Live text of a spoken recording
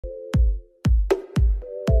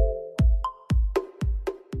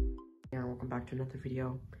back to another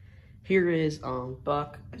video. Here is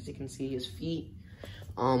Buck. As you can see, his feet.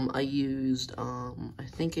 I used I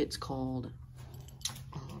think it's called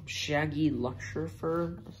Shaggy Luxury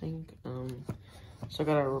Fur, I think. So I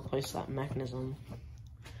gotta replace that mechanism.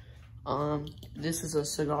 This is a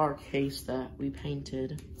cigar case that we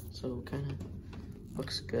painted, so it kind of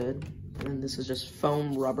looks good. And then this is just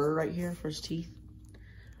foam rubber right here for his teeth.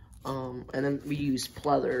 And then we use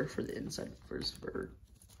pleather for the inside for his fur.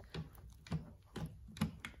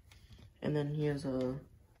 And then he has a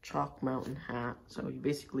Chalk Mountain hat, so you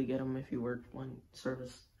basically get them if you work one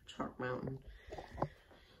service Chalk Mountain.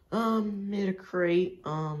 Made a crate.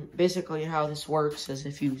 Basically how this works is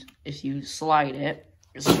if you slide it,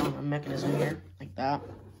 it's on a mechanism here, like that.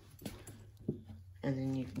 And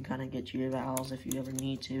then you can kind of get your valves if you ever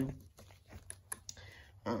need to.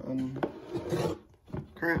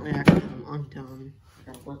 Currently actually I'm undone.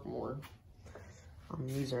 Gotta work more.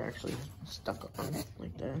 These are actually stuck on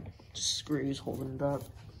like that. Just screws holding it up.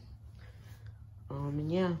 And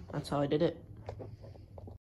yeah, that's how I did it.